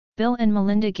Bill and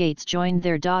Melinda Gates joined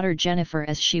their daughter Jennifer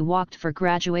as she walked for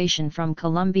graduation from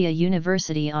Columbia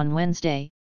University on Wednesday,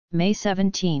 May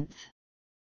 17.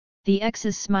 The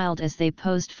exes smiled as they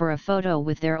posed for a photo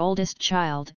with their oldest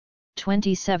child,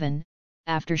 27,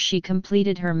 after she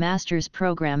completed her master's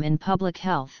program in public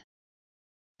health.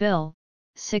 Bill,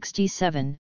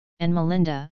 67, and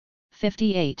Melinda,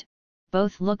 58,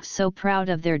 both looked so proud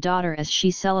of their daughter as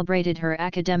she celebrated her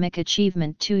academic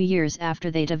achievement 2 years after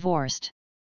they divorced.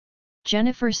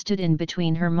 Jennifer stood in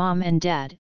between her mom and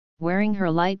dad, wearing her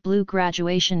light blue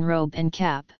graduation robe and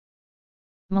cap.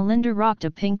 Melinda rocked a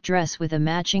pink dress with a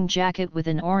matching jacket with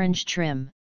an orange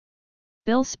trim.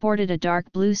 Bill sported a dark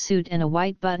blue suit and a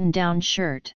white button-down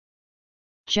shirt.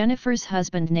 Jennifer's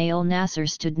husband Nayel Nassar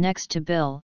stood next to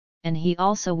Bill, and he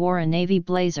also wore a navy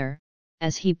blazer,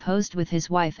 as he posed with his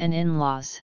wife and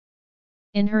in-laws.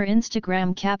 In her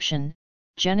Instagram caption,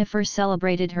 Jennifer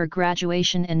celebrated her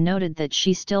graduation and noted that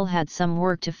she still had some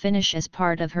work to finish as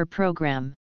part of her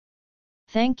program.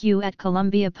 "Thank you at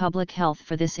Columbia Public Health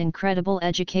for this incredible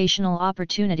educational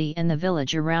opportunity and the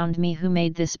village around me who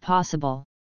made this possible.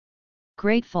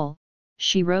 Grateful,"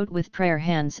 she wrote with prayer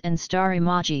hands and star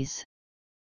emojis.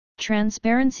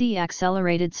 Transparency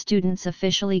accelerated. Students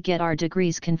officially get our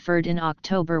degrees conferred in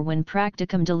October when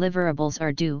practicum deliverables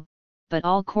are due, but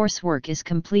all coursework is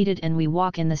completed and we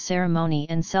walk in the ceremony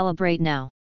and celebrate now.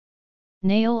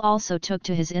 Nayel also took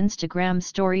to his Instagram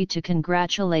story to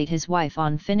congratulate his wife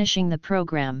on finishing the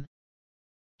program.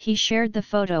 He shared the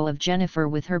photo of Jennifer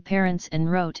with her parents and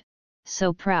wrote,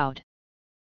 "So proud."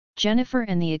 Jennifer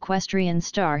and the equestrian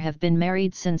star have been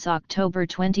married since October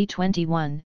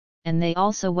 2021, and they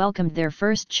also welcomed their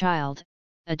first child,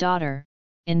 a daughter,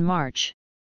 in March.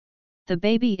 The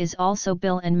baby is also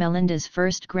Bill and Melinda's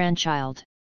first grandchild.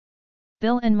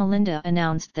 Bill and Melinda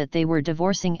announced that they were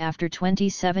divorcing after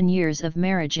 27 years of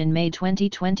marriage in May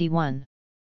 2021.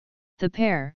 The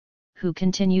pair, who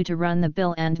continue to run the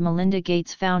Bill and Melinda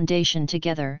Gates Foundation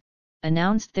together,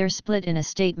 announced their split in a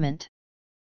statement.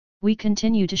 "We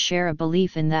continue to share a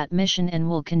belief in that mission and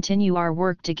will continue our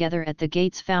work together at the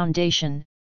Gates Foundation,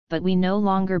 but we no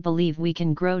longer believe we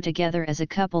can grow together as a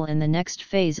couple in the next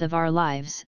phase of our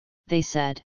lives," they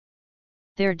said.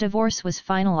 Their divorce was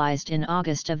finalized in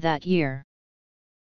August of that year.